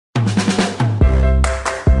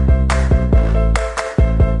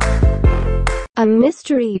A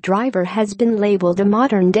mystery driver has been labeled a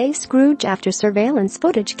modern-day Scrooge after surveillance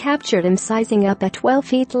footage captured him sizing up a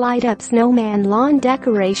 12-feet light-up snowman lawn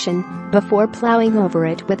decoration before plowing over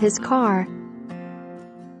it with his car.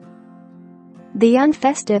 The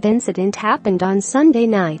unfestive incident happened on Sunday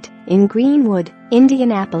night in Greenwood,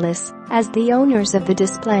 Indianapolis, as the owners of the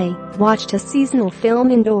display watched a seasonal film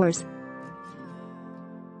indoors.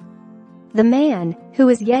 The man, who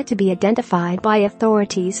is yet to be identified by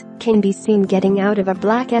authorities, can be seen getting out of a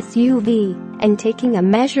black SUV and taking a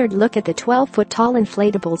measured look at the 12-foot-tall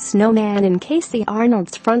inflatable snowman in Casey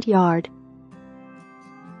Arnold's front yard.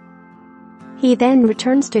 He then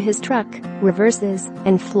returns to his truck, reverses,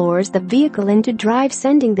 and floors the vehicle into drive,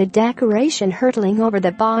 sending the decoration hurtling over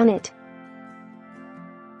the bonnet.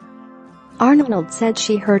 Arnold said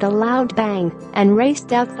she heard a loud bang and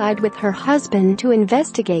raced outside with her husband to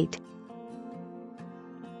investigate.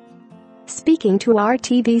 Speaking to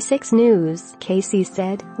RTV6 News, Casey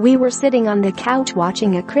said, "We were sitting on the couch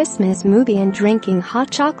watching a Christmas movie and drinking hot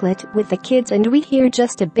chocolate with the kids, and we hear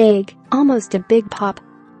just almost a big pop.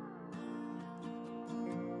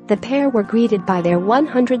 The pair were greeted by their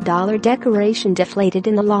 $100 decoration deflated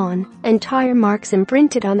in the lawn and tire marks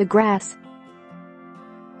imprinted on the grass.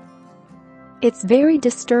 It's very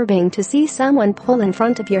disturbing to see someone pull in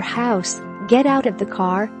front of your house, get out of the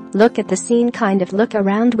car, look at the scene, kind of look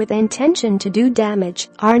around with intention to do damage,"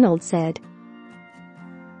 Arnold said.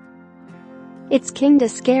 "It's kinda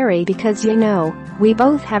scary because, we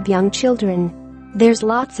both have young children. There's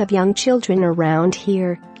lots of young children around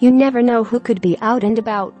here. You never know who could be out and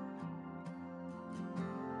about."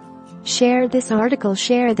 Share this article.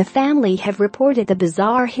 The family have reported the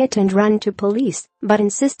bizarre hit and run to police, but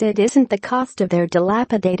insisted it isn't the cost of their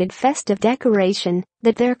dilapidated festive decoration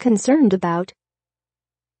that they're concerned about.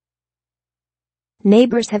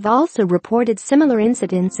 Neighbors have also reported similar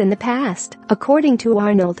incidents in the past, according to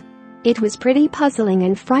Arnold. "It was pretty puzzling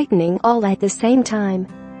and frightening all at the same time.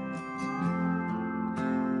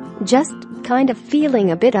 Just kind of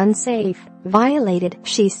feeling a bit unsafe, violated,"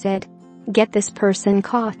 she said. "Get this person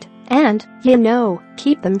caught and,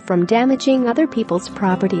 keep them from damaging other people's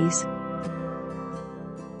properties."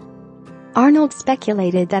 Arnold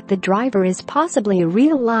speculated that the driver is possibly a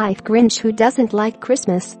real-life Grinch who doesn't like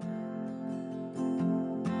Christmas.